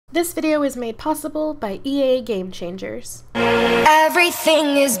This video is made possible by EA Game Changers.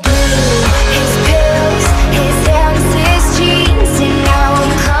 Everything is blue, his pills, his hands, his jeans, and now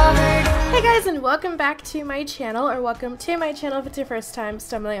I'm covered. Hey guys, and welcome back to my channel, or welcome to my channel if it's your first time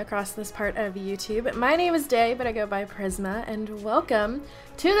stumbling across this part of YouTube. My name is Day, but I go by Prisma, and welcome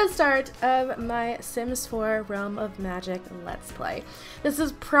to the start of my Sims 4 Realm of Magic Let's Play. This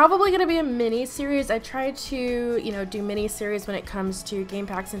is probably going to be a mini-series. I try to, do mini-series when it comes to game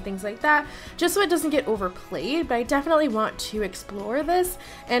packs and things like that, just so it doesn't get overplayed, but I definitely want to explore this.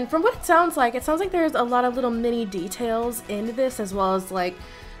 And from what it sounds like there's a lot of little mini details in this, as well as like,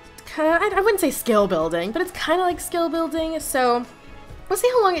 I wouldn't say skill building, but it's kind of like skill building, so we'll see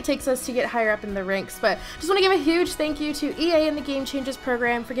how long it takes us to get higher up in the ranks. But just want to give a huge thank you to EA and the Game Changers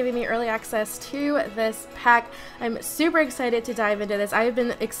program for giving me early access to this pack. I'm super excited to dive into this. I have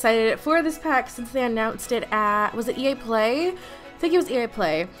been excited for this pack since they announced it at, was it EA Play? I think it was EA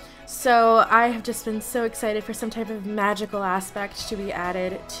Play. So I have just been so excited for some type of magical aspect to be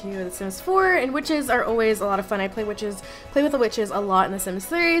added to The Sims 4, and witches are always a lot of fun. I play with the witches a lot in The Sims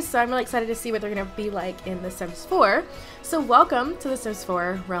 3, so I'm really excited to see what they're going to be like in The Sims 4. So welcome to The Sims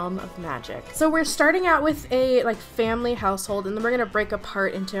 4 Realm of Magic. So we're starting out with a family household, and then we're going to break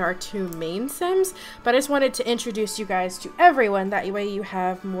apart into our two main Sims, but I just wanted to introduce you guys to everyone, that way you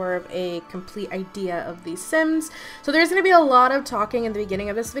have more of a complete idea of these Sims. So there's going to be a lot of talking in the beginning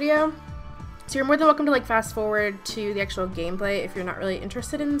of this video. So you're more than welcome to fast forward to the actual gameplay if you're not really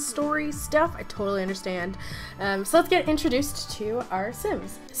interested in story stuff. I totally understand. So let's get introduced to our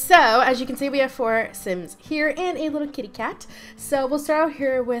Sims. So as you can see, we have 4 Sims here and a little kitty cat. So we'll start out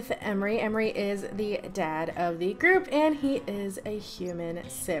here with Emery. Emery is the dad of the group, and he is a human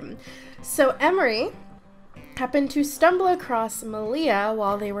Sim. So Emery happened to stumble across Malia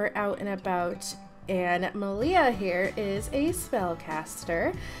while they were out and about. And Malia here is a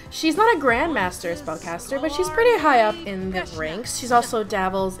spellcaster. She's not a grandmaster spellcaster, but she's pretty high up in the ranks. She's also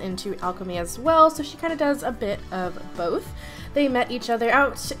dabbles into alchemy as well, so she kind of does a bit of both. They met each other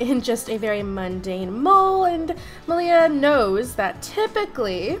out in just a very mundane mall, and Malia knows that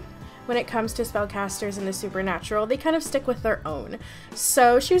typically when it comes to spellcasters in the supernatural, they kind of stick with their own.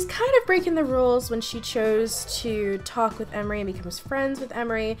 So she was kind of breaking the rules when she chose to talk with Emery and becomes friends with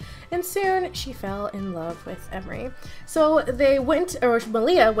Emery, and soon she fell in love with Emery. So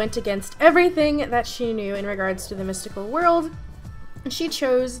Malia went against everything that she knew in regards to the mystical world, and she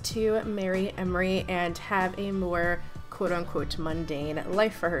chose to marry Emery and have a more quote-unquote mundane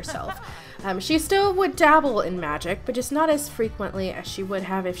life for herself. She still would dabble in magic, but just not as frequently as she would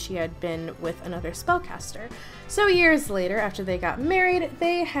have if she had been with another spellcaster. So years later, after they got married,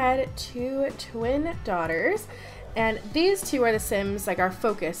 they had 2 twin daughters, and these 2 are the Sims, our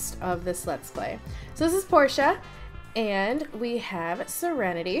focus of this Let's Play. So this is Portia, and we have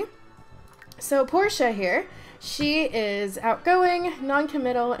Serenity. So Portia here, she is outgoing,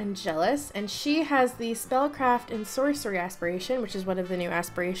 non-committal, and jealous, and she has the spellcraft and sorcery aspiration, which is one of the new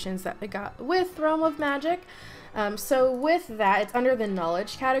aspirations that we got with Realm of Magic. So with that, it's under the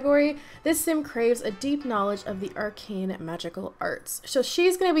knowledge category. This Sim craves a deep knowledge of the arcane magical arts. So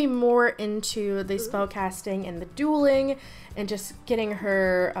she's going to be more into the spellcasting and the dueling and just getting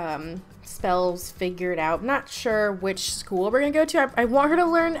her spells figured out. Not sure which school we're going to go to. I want her to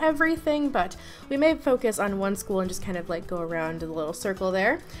learn everything, but we may focus on one school and just kind of go around the little circle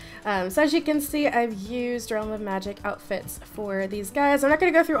there. So as you can see, I've used Realm of Magic outfits for these guys. I'm not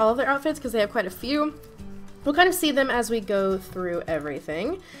going to go through all of their outfits because they have quite a few. We'll kind of see them as we go through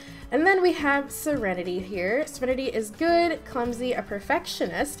everything. And then we have Serenity here. Serenity is good, clumsy, a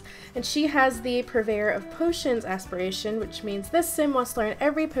perfectionist, and she has the Purveyor of Potions aspiration, which means this Sim wants to learn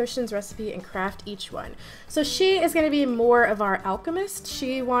every potions recipe and craft each one. So she is going to be more of our alchemist.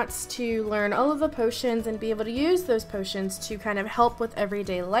 She wants to learn all of the potions and be able to use those potions to kind of help with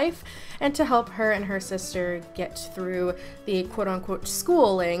everyday life and to help her and her sister get through the quote-unquote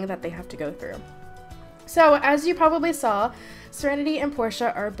schooling that they have to go through. So, as you probably saw, Serenity and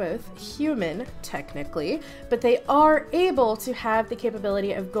Portia are both human, technically, but they are able to have the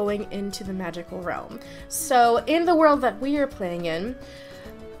capability of going into the magical realm. So, in the world that we are playing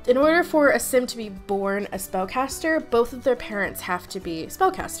in order for a Sim to be born a spellcaster, both of their parents have to be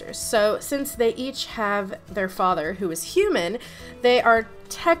spellcasters. So, since they each have their father, who is human, they are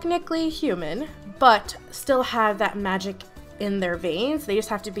technically human, but still have that magic in their veins. They just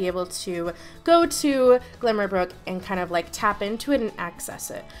have to be able to go to Glimmerbrook and kind of tap into it and access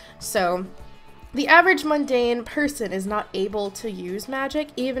it. So the average mundane person is not able to use magic,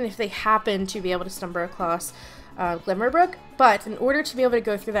 even if they happen to be able to stumble across Glimmerbrook, but in order to be able to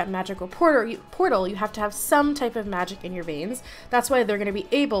go through that magical portal, you have to have some type of magic in your veins. That's why they're going to be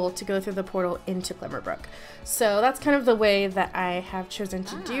able to go through the portal into Glimmerbrook. So that's kind of the way that I have chosen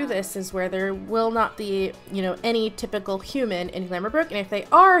to do this, is where there will not be, you know, any typical human in Glimmerbrook, and if they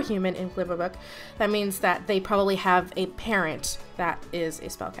are human in Glimmerbrook, that means that they probably have a parent that is a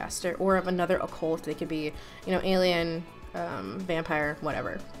spellcaster, or of another occult. They could be, you know, alien, vampire,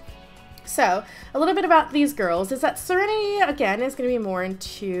 whatever. So, a little bit about these girls is that Serenity, again, is going to be more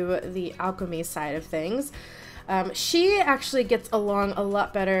into the alchemy side of things. She actually gets along a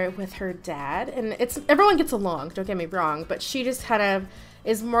lot better with her dad, and everyone gets along, don't get me wrong, but she just kind of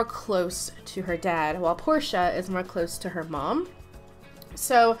is more close to her dad, while Portia is more close to her mom.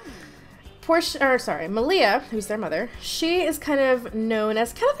 So, Malia, who's their mother, she is kind of known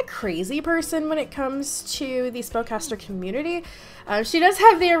as kind of the crazy person when it comes to the spellcaster community. She does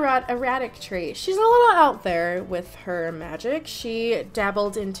have the erratic trait. She's a little out there with her magic. She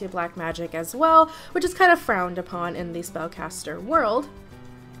dabbled into black magic as well, which is kind of frowned upon in the spellcaster world.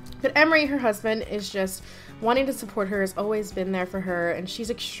 But Emery, her husband, is just wanting to support her, has always been there for her, and she's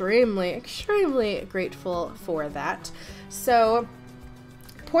extremely, extremely grateful for that. So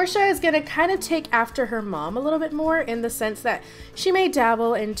Portia is going to kind of take after her mom a little bit more, in the sense that she may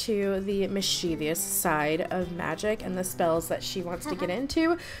dabble into the mischievous side of magic and the spells that she wants to get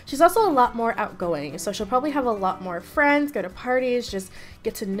into. She's also a lot more outgoing, so she'll probably have a lot more friends, go to parties, just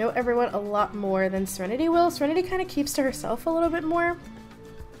get to know everyone a lot more than Serenity will. Serenity kind of keeps to herself a little bit more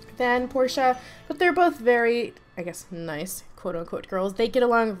than Portia, but they're both very, I guess, nice, quote-unquote, girls. They get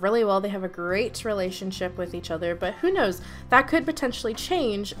along really well. They have a great relationship with each other, but who knows? That could potentially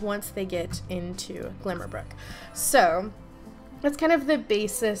change once they get into Glimmerbrook. So that's kind of the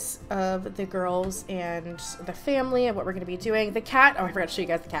basis of the girls and the family and what we're going to be doing. The cat, oh, I forgot to show you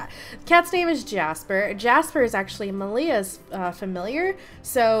guys the cat. The cat's name is Jasper. Jasper is actually Malia's familiar,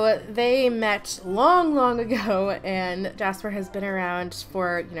 so they met long, long ago, and Jasper has been around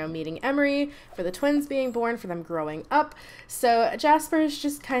for, you know, meeting Emery, for the twins being born, for them growing up. So Jasper is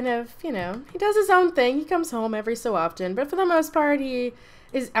just kind of, you know, he does his own thing. He comes home every so often, but for the most part, he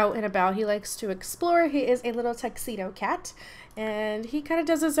is out and about. He likes to explore. He is a little tuxedo cat, and he kind of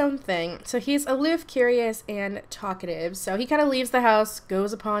does his own thing. So he's aloof, curious, and talkative. So he kind of leaves the house,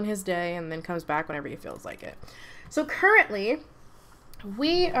 goes upon his day, and then comes back whenever he feels like it. So currently,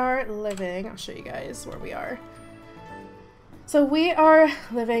 we are living, I'll show you guys where we are. So we are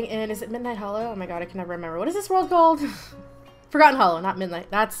living in, is it Midnight Hollow? Oh my god, I can never remember. What is this world called? Forgotten Hollow, not Midnight.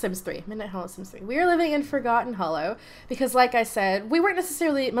 That's Sims 3. Midnight Hollow, Sims 3. We are living in Forgotten Hollow because, like I said, we weren't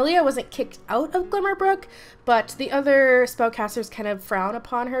necessarily, Malia wasn't kicked out of Glimmerbrook, but the other spellcasters kind of frown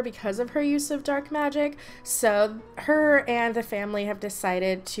upon her because of her use of dark magic. So her and the family have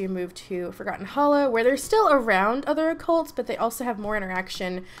decided to move to Forgotten Hollow, where they're still around other occults, but they also have more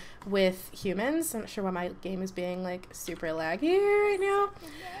interaction with humans. I'm not sure why my game is being like super laggy right now,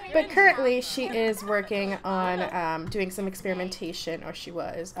 but currently she is working on doing some experimentation, or she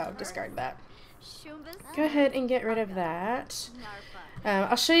was. Oh, discard that. Go ahead and get rid of that.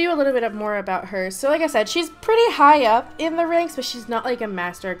 I'll show you a little bit more about her. So like I said, she's pretty high up in the ranks, but she's not like a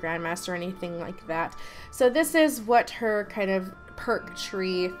master or grandmaster or anything like that. So this is what her kind of perk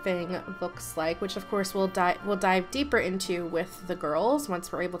tree thing looks like, which of course we'll dive deeper into with the girls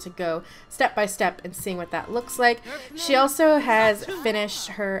once we're able to go step by step and seeing what that looks like. She also has finished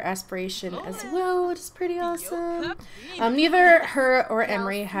her aspiration as well, which is pretty awesome. Neither her or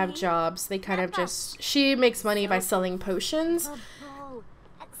Emery have jobs. They kind of just, she makes money by selling potions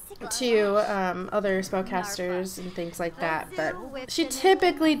to other spellcasters and things like that, but she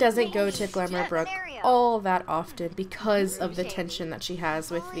typically doesn't go to Glimmerbrook all that often because of the tension that she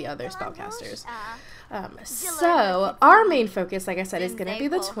has with the other spellcasters. So our main focus, like I said, is going to be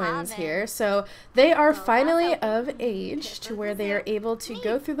the twins here. So they are finally of age to where they are able to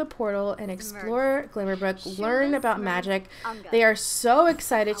go through the portal and explore Glimmerbrook, learn about magic. They are so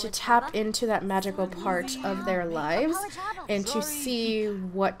excited to tap into that magical part of their lives and to see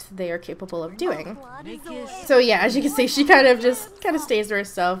what they are capable of doing. So yeah, as you can see, she kind of stays to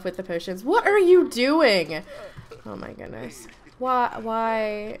herself with the potions. What are you doing? Oh my goodness.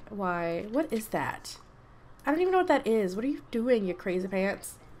 Why? What is that? I don't even know what that is. What are you doing, you crazy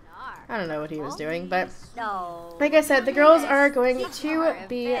pants? I don't know what he was doing, but like I said, the girls are going to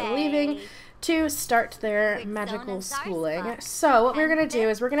be leaving to start their magical schooling. So what we're going to do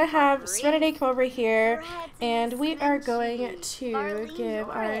is we're going to have Serenity come over here, and we are going to give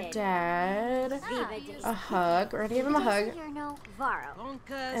our dad a hug. We're going to give him a hug.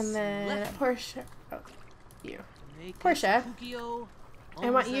 And then Portia, I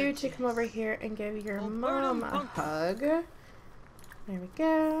want you to come over here and give your mom a hug. There we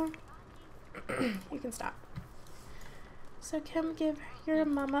go. You can stop. So come give your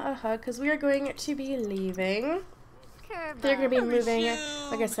mama a hug because we are going to be leaving. They're going to be moving,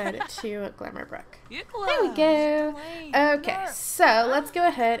 like I said, to Glimmerbrook. There we go. Okay, so let's go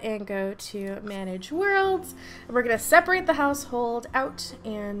ahead and go to Manage Worlds. We're going to separate the household out,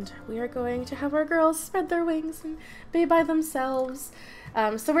 and we are going to have our girls spread their wings and be by themselves.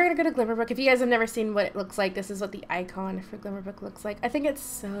 So we're going to go to Glimmerbrook. If you guys have never seen what it looks like, this is what the icon for Glimmerbrook looks like. I think it's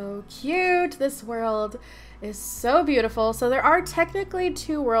so cute. This world is so beautiful. So there are technically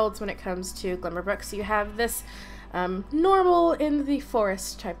 2 worlds when it comes to Glimmerbrook. So you have this normal in the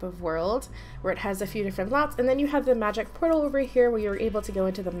forest type of world where it has a few different lots, and then you have the magic portal over here where you're able to go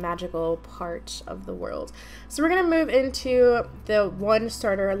into the magical part of the world. So we're going to move into the 1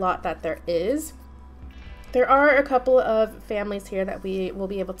 starter lot that there is. There are a couple of families here that we will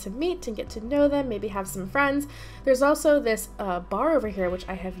be able to meet and get to know them, maybe have some friends. There's also this bar over here, which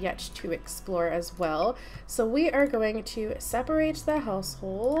I have yet to explore as well. So we are going to separate the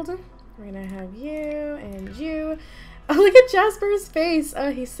household. We're gonna have you and you. Oh, look at Jasper's face.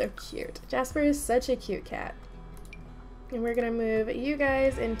 Oh, he's so cute. Jasper is such a cute cat. And we're gonna move you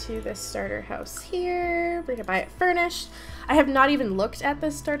guys into the starter house here. We're gonna buy it furnished. I have not even looked at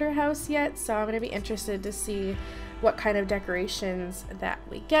this starter house yet, so I'm gonna be interested to see what kind of decorations that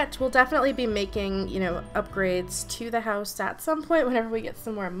we get. We'll definitely be making, you know, upgrades to the house at some point whenever we get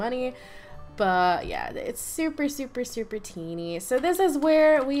some more money. But yeah, it's super, super, super teeny. So this is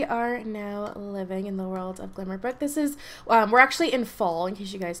where we are now living in the world of Glimmerbrook. This is, we're actually in fall, in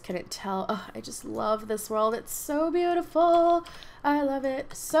case you guys couldn't tell. Oh, I just love this world. It's so beautiful. I love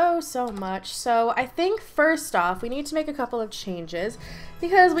it so, so much. So I think first off, we need to make a couple of changes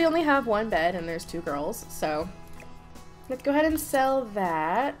because we only have 1 bed and there's 2 girls. So let's go ahead and sell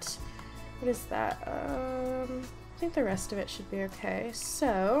that. What is that? I think the rest of it should be okay.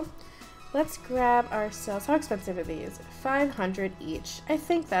 So let's grab ourselves, how expensive are these? 500 each. I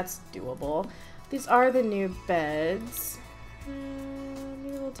think that's doable. These are the new beds.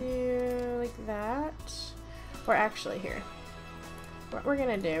 Maybe we'll do like that. Or actually here. What we're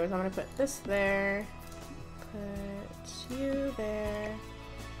gonna do is I'm gonna put this there, put you there,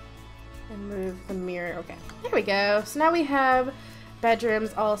 and move the mirror. Okay, there we go. So now we have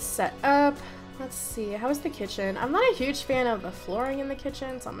bedrooms all set up. Let's see, how is the kitchen? I'm not a huge fan of the flooring in the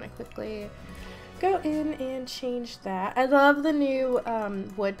kitchen, so I'm going to quickly go in and change that. I love the new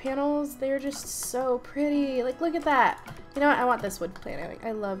wood panels. They're just so pretty. Like, look at that. You know what? I want this wood panel.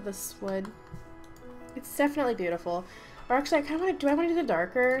 I love this wood. It's definitely beautiful. Or actually, I kind of want to, do I want to do the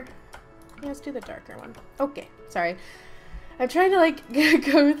darker? Yeah, let's do the darker one. Okay, sorry. I'm trying to, like,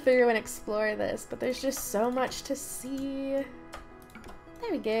 go through and explore this, but there's just so much to see.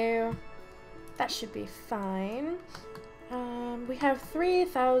 There we go. That should be fine. We have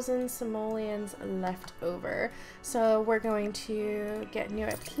 3,000 simoleons left over, so we're going to get new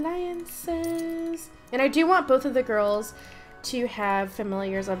appliances. And I do want both of the girls to have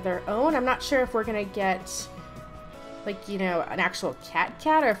familiars of their own. I'm not sure if we're gonna get, like, you know, an actual cat,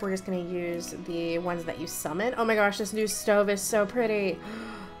 or if we're just gonna use the ones that you summon. Oh my gosh, this new stove is so pretty.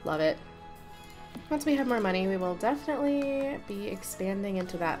 Love it. Once we have more money, we will definitely be expanding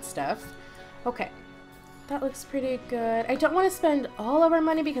into that stuff. Okay, that looks pretty good. I don't want to spend all of our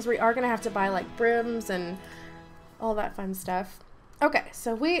money because we are going to have to buy like brooms and all that fun stuff. Okay,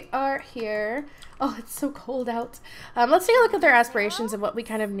 so we are here. Oh, it's so cold out. Let's take a look at their aspirations and what we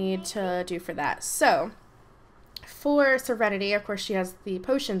kind of need to do for that. So for Serenity, of course, she has the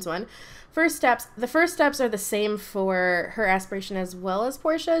potions one. First steps. The first steps are the same for her aspiration as well as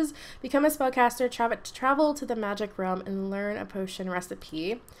Portia's. Become a spellcaster, travel to the magic realm, and learn a potion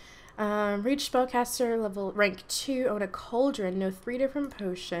recipe. Reach spellcaster level rank 2, own a cauldron, know 3 different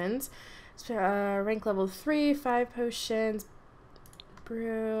potions. Rank level 3, 5 potions.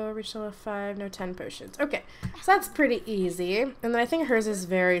 Brew, reach level 5, know 10 potions. Okay, so that's pretty easy. And then I think hers is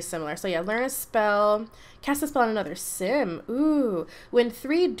very similar. So yeah, learn a spell, cast a spell on another sim. Ooh, win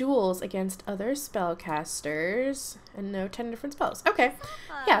 3 duels against other spellcasters, and know 10 different spells. Okay,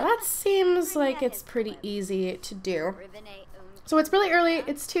 yeah, that seems like it's pretty easy to do. So it's really early,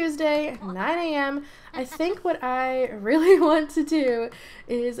 it's Tuesday, 9 a.m. I think what I really want to do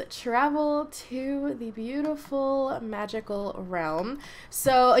is travel to the beautiful magical realm.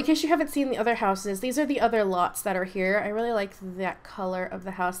 So in case you haven't seen the other houses, these are the other lots that are here. I really like that color of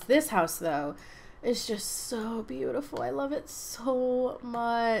the house. This house though is just so beautiful. I love it so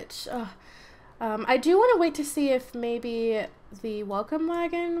much. Ugh. I do want to wait to see if maybe the welcome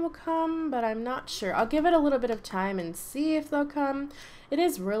wagon will come, but I'm not sure. I'll give it a little bit of time and see if they'll come. It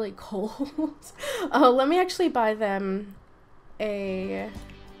is really cold. Oh, let me actually buy them a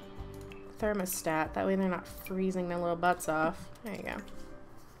thermostat. That way they're not freezing their little butts off. There you go.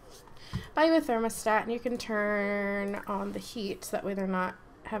 Buy you a thermostat and you can turn on the heat. So that way they're not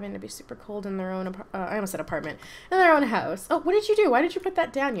having to be super cold in their own, I almost said apartment, in their own house. Oh, what did you do? Why did you put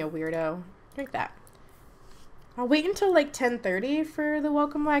that down, you weirdo? Drink that. I'll wait until like 10:30 for the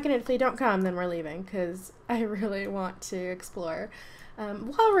welcome wagon. And if they don't come, then we're leaving because I really want to explore.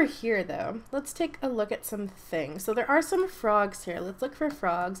 While we're here, though, let's take a look at some things. So there are some frogs here. Let's look for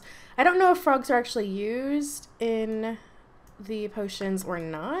frogs. I don't know if frogs are actually used in the potions or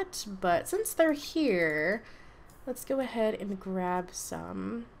not, but since they're here, let's go ahead and grab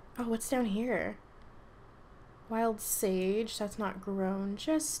some. Oh, what's down here? Wild sage. That's not grown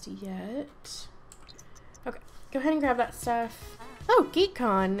just yet. Okay, go ahead and grab that stuff. Oh,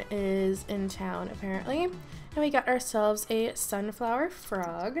 GeekCon is in town, apparently. And we got ourselves a sunflower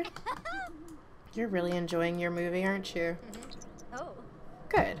frog. You're really enjoying your movie, aren't you? Oh.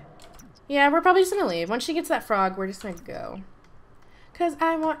 Good. Yeah, we're probably just gonna leave. Once she gets that frog, we're just gonna go. Because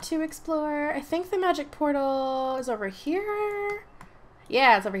I want to explore. I think the magic portal is over here.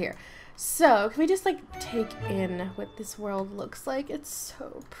 Yeah, it's over here. So, can we just like take in what this world looks like? It's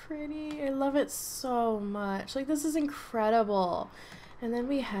so pretty. I love it so much. Like, this is incredible. And then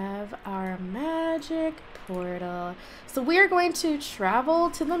we have our magic portal. So we are going to travel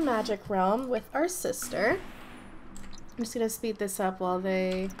to the magic realm with our sister. I'm just going to speed this up while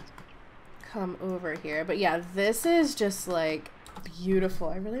they come over here. But yeah, this is just like beautiful.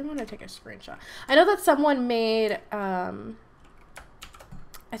 I really want to take a screenshot. I know that someone made, I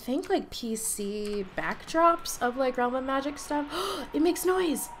think like PC backdrops of like Realm of Magic stuff. It makes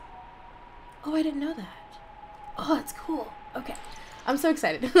noise. Oh, I didn't know that. Oh, that's cool. Okay. I'm so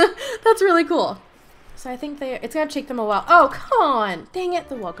excited. That's really cool. So I think it's gonna take them a while. Oh, come on! Dang it,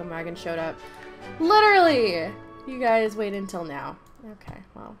 the welcome wagon showed up. Literally! You guys wait until now. Okay,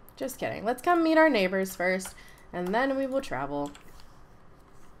 well, just kidding. Let's come meet our neighbors first, and then we will travel.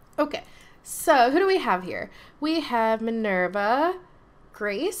 Okay, so who do we have here? We have Minerva,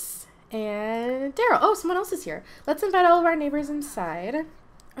 Grace, and Daryl. Oh, someone else is here. Let's invite all of our neighbors inside.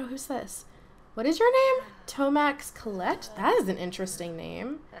 Oh, who's this? What is your name? Tomax Colette? That is an interesting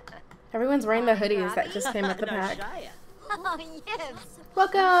name. Everyone's wearing the hoodies that just came with the pack. Oh, yes.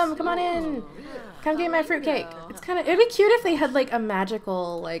 Welcome! Come on in! Come get my fruitcake. It's kind of, it'd be cute if they had like a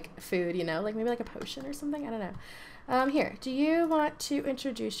magical like food, you know? Like maybe like a potion or something? I don't know. Here, do you want to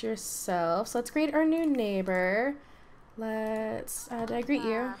introduce yourself? So let's greet our new neighbor. Let's, did I greet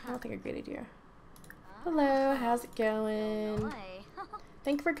you? I don't think I greeted you. Hello, how's it going?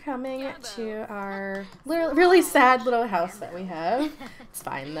 Thank you for coming to our really sad little house that we have. It's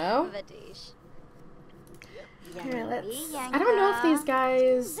fine though. Here, I don't know if these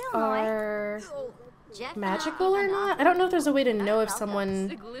guys are magical or not. I don't know if there's a way to know if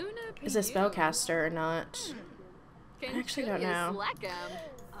someone is a spellcaster or not. I actually don't know.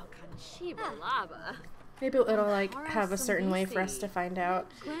 Maybe it'll like have a certain way for us to find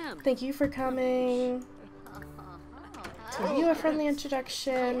out. Thank you for coming. Give you a friendly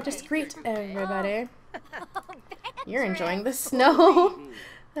introduction. Just greet everybody. You're enjoying the snow.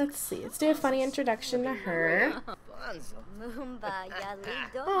 Let's see. Let's do a funny introduction to her.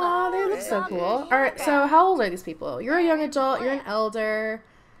 Aw, they look so cool. Alright, so how old are these people? You're a young adult, you're an elder,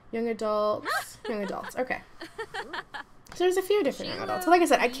 young adults, young adults. Okay. So there's a few different young adults. So like I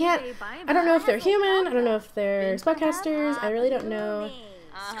said, I don't know if they're human, I don't know if they're spellcasters, I really don't know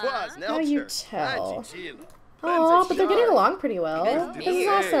how you tell. Oh, but they're getting along pretty well. This is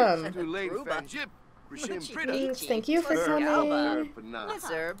awesome. Thank you for coming.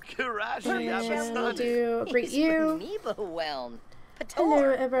 And we'll do greet you.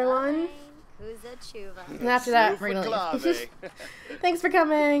 Hello, everyone. And after that, we're gonna leave. Thanks for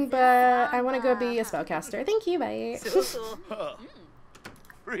coming, but I want to go be a spellcaster. Thank you, bye.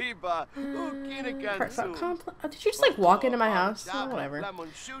 Heartfelt compliment. Did you just like walk into my house? Oh, whatever. I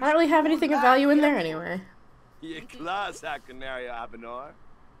don't really have anything of value in there anyway.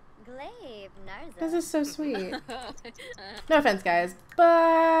 This is so sweet. No offense, guys,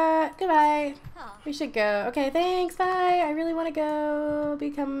 but goodbye. We should go. Okay, thanks, bye. I really want to go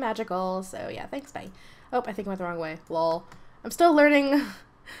become magical, so yeah, thanks, bye. Oh, I think I went the wrong way. Lol. I'm still learning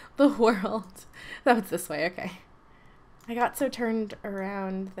the world. That was this way, okay. I got so turned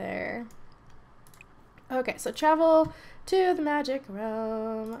around there. Okay, so travel to the magic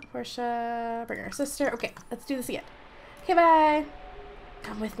realm. Portia, bring our sister. Okay, let's do this again. Okay, bye.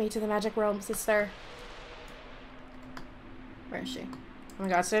 Come with me to the magic realm, sister. Where is she? Oh my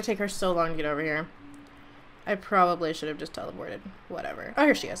god, it's gonna take her so long to get over here. I probably should have just teleported. Whatever. Oh,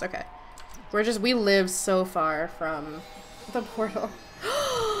 here she is. Okay. We live so far from the portal.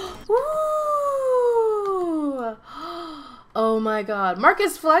 Ooh! Oh my god.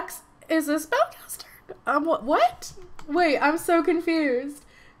 Marcus Flex is a spellcaster. What? Wait, I'm so confused.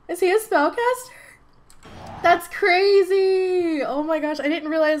 Is he a spellcaster? That's crazy! Oh my gosh, I didn't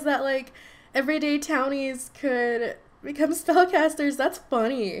realize that, like, everyday townies could become spellcasters. That's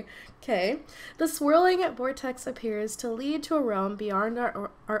funny. Okay. The swirling vortex appears to lead to a realm beyond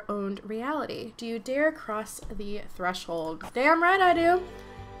our own reality. Do you dare cross the threshold? Damn right I do!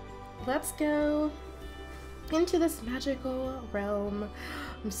 Let's go into this magical realm.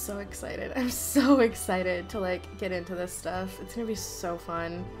 I'm so excited. I'm so excited to, like, get into this stuff. It's gonna be so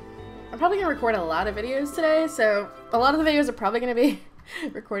fun. I'm probably gonna record a lot of videos today, so a lot of the videos are probably gonna be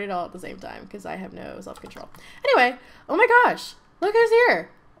recorded all at the same time because I have no self-control. Anyway, oh my gosh, look who's here.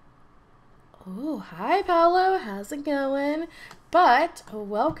 Oh, hi Paolo, how's it going? But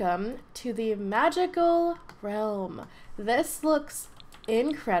welcome to the magical realm. This looks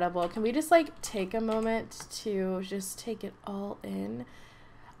incredible. Can we just like take a moment to just take it all in?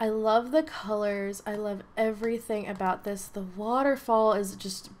 I love the colors. I love everything about this. The waterfall is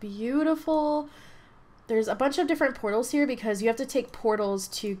just beautiful. There's a bunch of different portals here because you have to take portals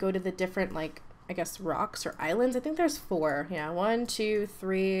to go to the different, like, I guess rocks or islands. I think there's 4. Yeah, 1, 2,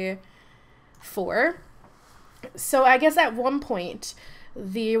 3, 4. So I guess at one point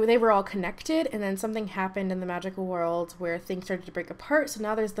they were all connected, and then something happened in the magical world where things started to break apart. So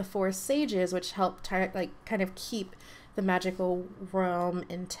now there's the 4 sages, which help kind of keep the magical realm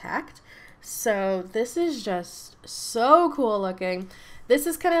intact. So this is just so cool looking. This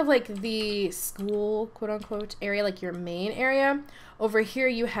is kind of like the school, quote unquote, area, like your main area. Over here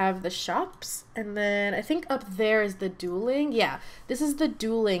you have the shops, and then I think up there is the dueling. Yeah, this is the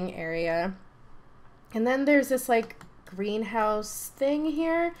dueling area. And then there's this like greenhouse thing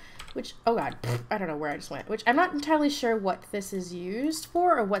here, which, oh god, I don't know where I just went, which I'm not entirely sure what this is used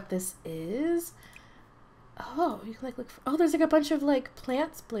for or what this is. Oh, you can like look for, oh, there's like a bunch of like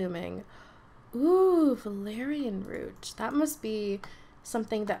plants blooming. Ooh, valerian root. That must be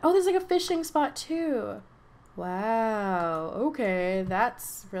something that, oh, there's like a fishing spot too. Wow, okay,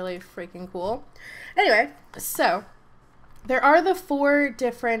 that's really freaking cool. Anyway, so there are the 4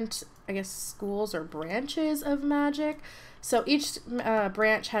 different, I guess, schools or branches of magic. So each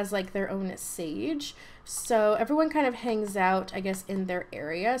branch has like their own sage. So everyone kind of hangs out, I guess, in their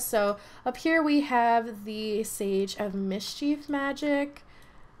area. So up here we have the Sage of Mischief Magic.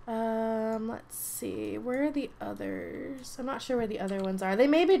 Let's see, where are the others? I'm not sure where the other ones are. They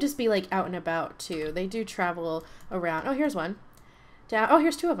maybe just be like out and about too. They do travel around. Oh, here's one. Oh,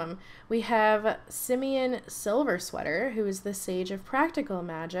 here's 2 of them. We have Simeon Silver Sweater, who is the Sage of Practical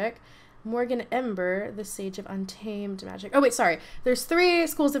Magic. Morgan Ember, the Sage of Untamed Magic. Oh, wait, sorry. There's 3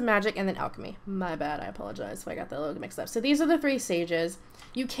 schools of magic and then alchemy. My bad. I apologize if I got that a little mixed up. So these are the 3 sages.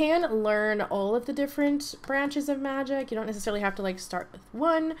 You can learn all of the different branches of magic. You don't necessarily have to, like, start with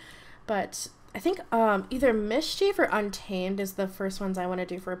one. But I think either Mischief or Untamed is the first ones I want to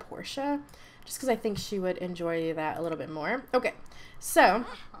do for Portia. Just because I think she would enjoy that a little bit more. Okay, so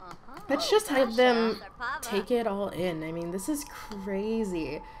let's just have them take it all in. I mean, this is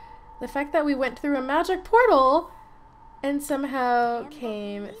crazy. The fact that we went through a magic portal and somehow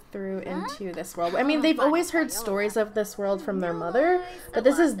came through into this world. I mean, they've always heard stories of this world from their mother, but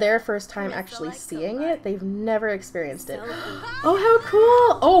this is their first time actually seeing it. They've never experienced it. Oh, how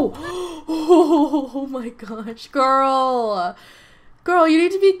cool! Oh my gosh, girl! Girl, you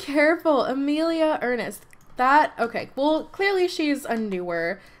need to be careful. Amelia Ernest. Okay, well, clearly she's a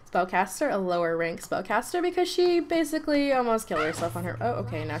newer spellcaster, a lower rank spellcaster, because she basically almost killed herself on her. Oh,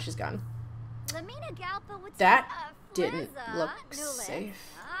 okay, now she's gone. That didn't look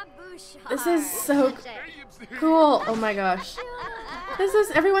safe. This is so cool. Oh my gosh.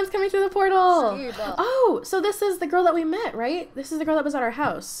 Everyone's coming through the portal. Oh, so this is the girl that we met, right? This is the girl that was at our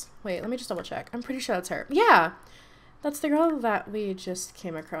house. Wait, let me just double check. I'm pretty sure that's her. Yeah, that's the girl that we just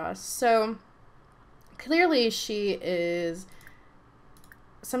came across. So clearly she is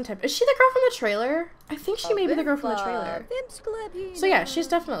some type. Is she the girl from the trailer? I think she may be the girl from the trailer. So yeah, she's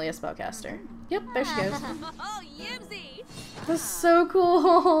definitely a spellcaster. Yep, there she goes. That's so cool.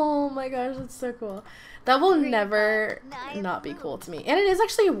 Oh my gosh, that's so cool. That will never not be cool to me. And it is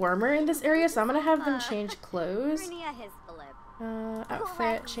actually warmer in this area, so I'm gonna have them change clothes.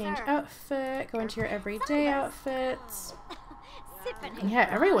 Outfit, change outfit, go into your everyday outfits. Yeah,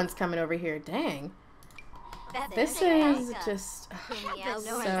 everyone's coming over here. Dang. This is just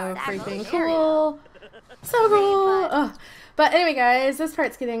so freaking cool. So cool. Oh. But anyway, guys, this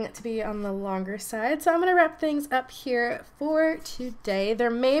part's getting to be on the longer side, so I'm going to wrap things up here for today. There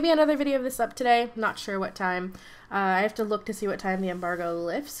may be another video of this up today. Not sure what time. I have to look to see what time the embargo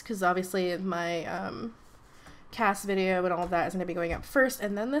lifts, because obviously my cast video and all of that is going to be going up first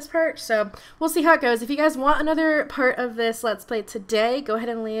and then this part, so we'll see how it goes. If you guys want another part of this Let's Play today, go ahead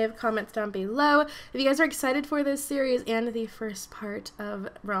and leave comments down below. If you guys are excited for this series and the first part of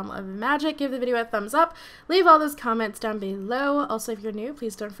Realm of Magic, give the video a thumbs up, leave all those comments down below. Also, if you're new,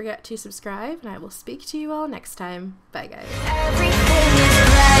 please don't forget to subscribe, and I will speak to you all next time. Bye, guys.